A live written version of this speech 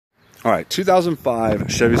All right,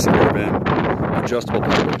 2005 Chevy Suburban, adjustable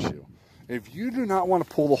pedal issue. If you do not want to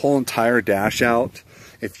pull the whole entire dash out,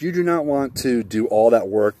 if you do not want to do all that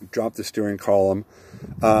work, drop the steering column,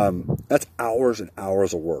 that's hours and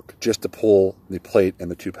hours of work just to pull the plate and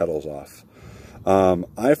the two pedals off.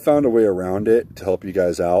 I found a way around it to help you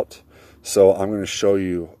guys out, so I'm going to show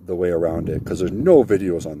you the way around it because there's no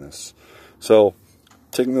videos on this. So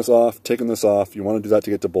taking this off, you want to do that to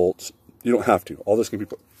get the bolts. You don't have to. All this can be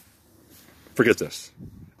put. Forget this.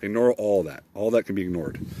 Ignore all that. All that can be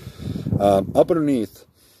ignored. Up underneath,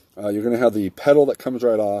 you're going to have the pedal that comes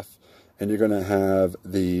right off, and you're going to have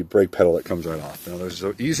the brake pedal that comes right off. Now, there's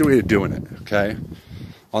an easy way of doing it, okay?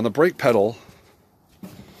 On the brake pedal,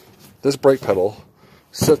 this brake pedal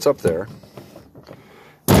sits up there,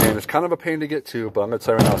 and it's kind of a pain to get to, but I'm going to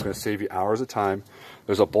tell you right now, it's going to save you hours of time.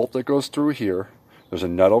 There's a bolt that goes through here. There's a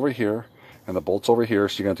nut over here. And the bolt's over here,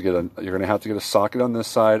 so you're going to have to get a socket on this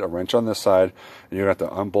side, a wrench on this side, and you're going to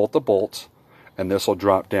have to unbolt the bolt, and this will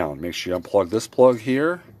drop down. Make sure you unplug this plug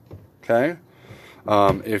here, okay?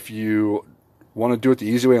 If you want to do it the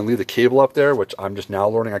easy way and leave the cable up there, which I'm just now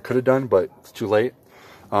learning I could have done, but it's too late,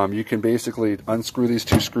 you can basically unscrew these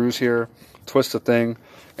two screws here, twist the thing,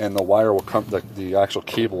 and the wire will come, the actual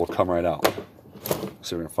cable will come right out. Let's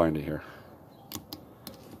see if we can find it here.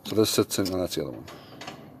 So this sits in, oh, that's the other one.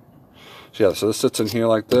 So yeah, so this sits in here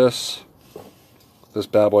like this. This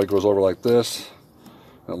bad boy goes over like this.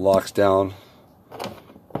 It locks down.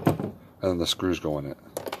 And then the screws go in it.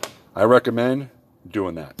 I recommend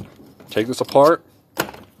doing that. Take this apart.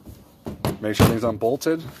 Make sure everything's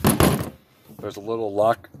unbolted. There's a little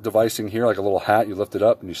lock device in here, like a little hat. You lift it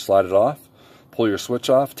up and you slide it off. Pull your switch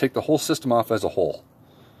off. Take the whole system off as a whole.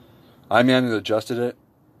 I manually adjusted it.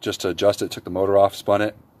 Just to adjust it, took the motor off, spun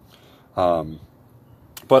it.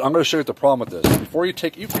 But I'm going to show you the problem with this.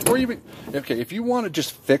 If you want to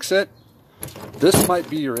just fix it, this might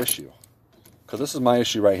be your issue. Because this is my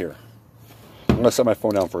issue right here. I'm going to set my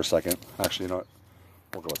phone down for a second. Actually, you know what?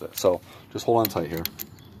 We'll go with it. So, just hold on tight here.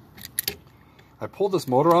 I pulled this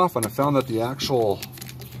motor off and I found that the actual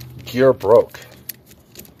gear broke.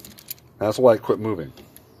 That's why I quit moving.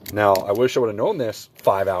 Now, I wish I would have known this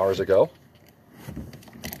 5 hours ago.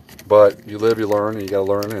 But you live, you learn, and you got to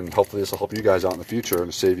learn, and hopefully this will help you guys out in the future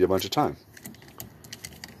and save you a bunch of time.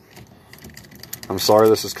 I'm sorry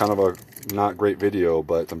this is kind of a not great video,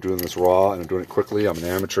 but I'm doing this raw and I'm doing it quickly. I'm an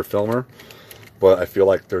amateur filmer, but I feel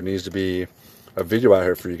like there needs to be a video out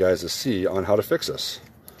here for you guys to see on how to fix this.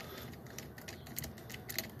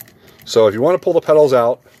 So if you want to pull the pedals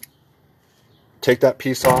out, take that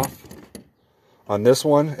piece off. On this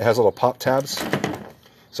one, it has little pop tabs.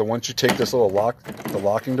 So once you take this little the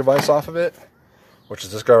locking device off of it, which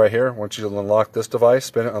is this guy right here, once you unlock this device,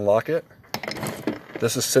 spin it, unlock it,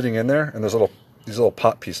 this is sitting in there, and there's these little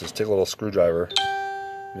pop pieces. Take a little screwdriver,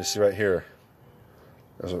 and you see right here,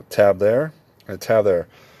 there's a tab there, and a tab there.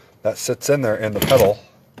 That sits in there in the pedal.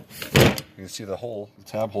 You can see the hole, the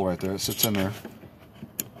tab hole right there, it sits in there.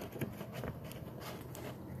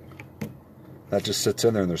 That just sits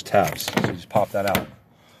in there, and there's tabs, so you just pop that out.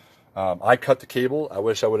 I cut the cable. I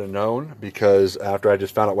wish I would have known, because after I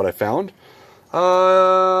just found out what I found,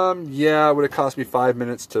 yeah, it would have cost me 5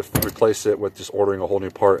 minutes to replace it with just ordering a whole new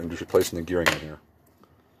part and just replacing the gearing in here.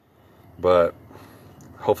 But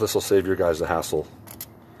hope this will save your guys the hassle.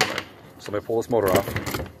 So let me pull this motor off.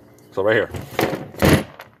 So right here,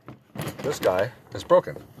 this guy is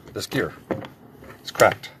broken. This gear, it's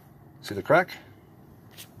cracked. See the crack?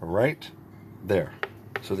 Right there.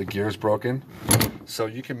 So the gear is broken. So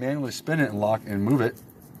you can manually spin it and lock and move it.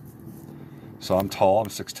 So I'm tall, I'm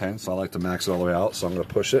 6'10", so I like to max it all the way out. So I'm going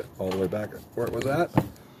to push it all the way back where it was at.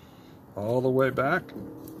 All the way back.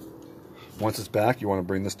 Once it's back, you want to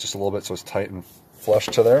bring this just a little bit so it's tight and flush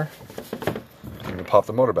to there. You can pop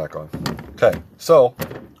the motor back on. Okay, so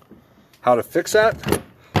how to fix that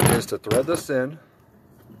is to thread this in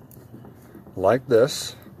like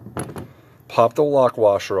this. Pop the lock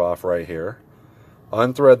washer off right here.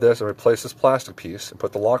 Unthread this and replace this plastic piece and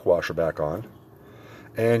put the lock washer back on,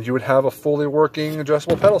 and you would have a fully working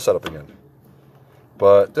adjustable pedal setup again.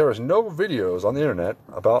 But there is no videos on the internet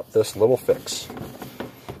about this little fix.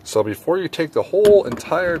 So before you take the whole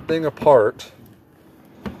entire thing apart,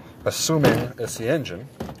 assuming it's the engine,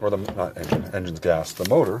 or the, not engine, engine's gas, the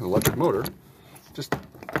motor, the electric motor, just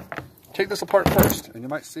take this apart first and it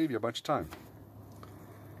might save you a bunch of time.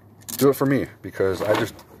 Do it for me, because I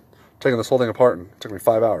just taking this whole thing apart and it took me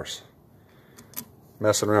 5 hours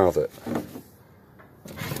messing around with it.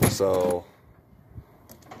 So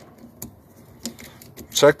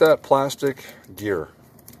check that plastic gear.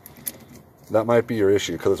 that might be your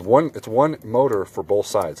issue, because it's one motor for both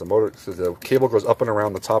sides. The motor, so the cable goes up and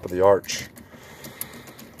around the top of the arch,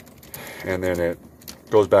 and then it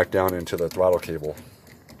goes back down into the throttle cable.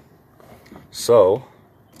 So,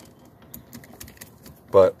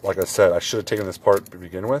 but like I said, I should have taken this part to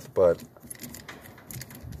begin with, but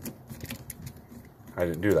I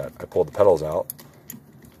didn't do that. I pulled the pedals out,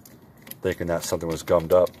 thinking that something was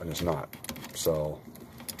gummed up, and it's not. So,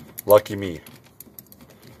 lucky me.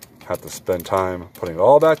 Had to spend time putting it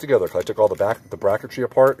all back together, because I took all the bracketry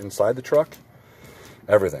apart inside the truck,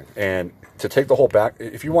 everything. And to take the whole back,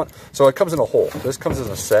 if you want, so it comes in a whole. This comes in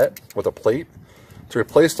a set with a plate. To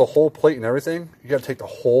replace the whole plate and everything, you got to take the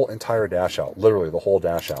whole entire dash out, literally the whole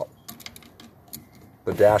dash out.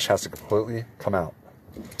 The dash has to completely come out.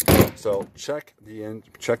 So check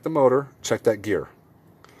the motor, check that gear.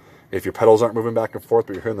 If your pedals aren't moving back and forth,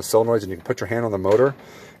 but you're hearing the solenoids and you can put your hand on the motor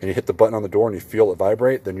and you hit the button on the door and you feel it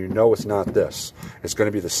vibrate, then you know it's not this. It's going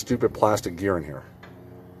to be the stupid plastic gear in here.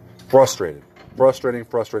 Frustrating. Frustrating,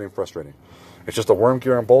 frustrating, frustrating. It's just a worm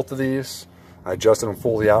gear on both of these. I adjusted them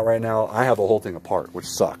fully out right now. I have the whole thing apart, which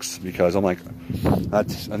sucks, because I'm like,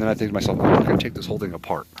 that's, and then I think to myself, I'm not going to take this whole thing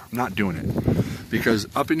apart. I'm not doing it. Because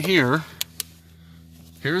up in here,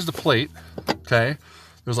 here's the plate, okay?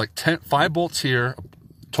 There's like 5 bolts here,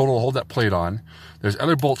 total to hold that plate on. There's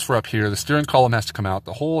other bolts for up here. The steering column has to come out.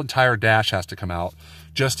 The whole entire dash has to come out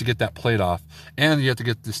just to get that plate off. And you have to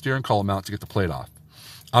get the steering column out to get the plate off.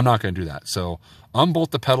 I'm not going to do that. So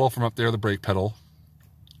unbolt the pedal from up there, the brake pedal.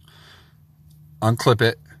 Unclip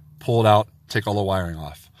it, pull it out, take all the wiring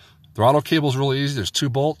off. Throttle cable is really easy. There's 2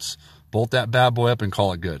 bolts. Bolt that bad boy up and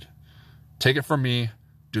call it good. Take it from me.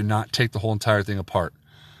 Do not take the whole entire thing apart.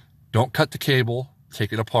 Don't cut the cable.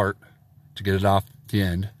 Take it apart to get it off the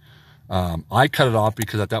end. I cut it off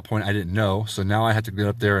because at that point I didn't know. So now I had to get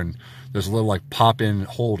up there and there's a little like pop-in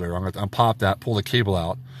holder. I'm going to unpop that, pull the cable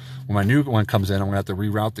out. When my new one comes in, I'm going to have to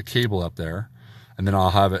reroute the cable up there, and then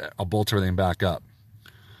I'll bolt everything back up.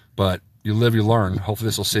 But you live, you learn. Hopefully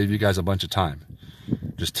this will save you guys a bunch of time.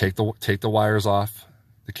 Just take the wires off,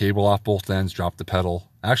 the cable off both ends, drop the pedal.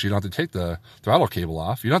 Actually, you don't have to take the throttle cable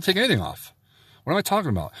off. You don't have to take anything off. What am I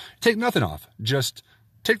talking about? Take nothing off. Just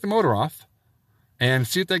take the motor off and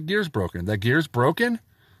see if that gear's broken. If that gear's broken,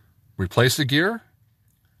 replace the gear,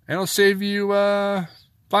 and it'll save you 5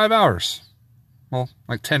 hours. Well,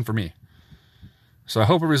 like 10 for me. So I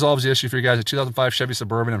hope it resolves the issue for you guys. A 2005 Chevy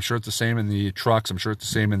Suburban. I'm sure it's the same in the trucks. I'm sure it's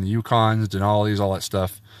the same in the Yukons, Denali's, all that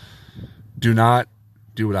stuff. Do not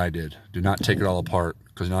do what I did. Do not take it all apart,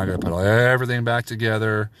 because now I got to put everything back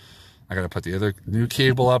together. I got to put the other new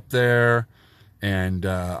cable up there, and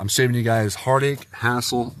I'm saving you guys heartache,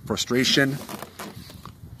 hassle, frustration.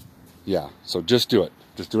 Yeah, so just do it.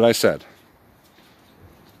 Just do what I said.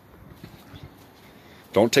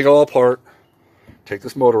 Don't take it all apart. Take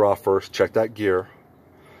this motor off first. Check that gear.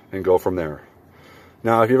 And go from there.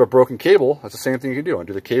 Now, if you have a broken cable, that's the same thing you can do.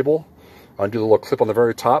 Undo the cable, undo the little clip on the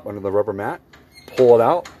very top under the rubber mat, pull it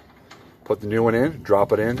out, put the new one in,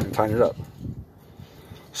 drop it in, and tighten it up.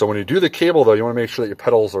 So when you do the cable, though, you want to make sure that your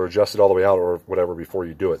pedals are adjusted all the way out or whatever before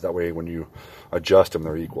you do it. That way, when you adjust them,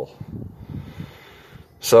 they're equal.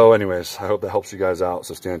 So anyways, I hope that helps you guys out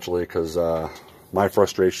substantially, because my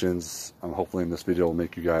frustrations, hopefully in this video, will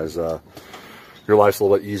make you guys... your life's a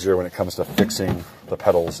little bit easier when it comes to fixing the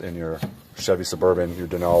pedals in your Chevy Suburban, your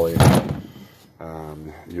Denali,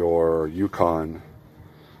 your Yukon.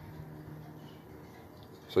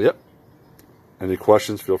 So, yep. Any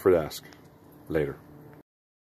questions, feel free to ask. Later.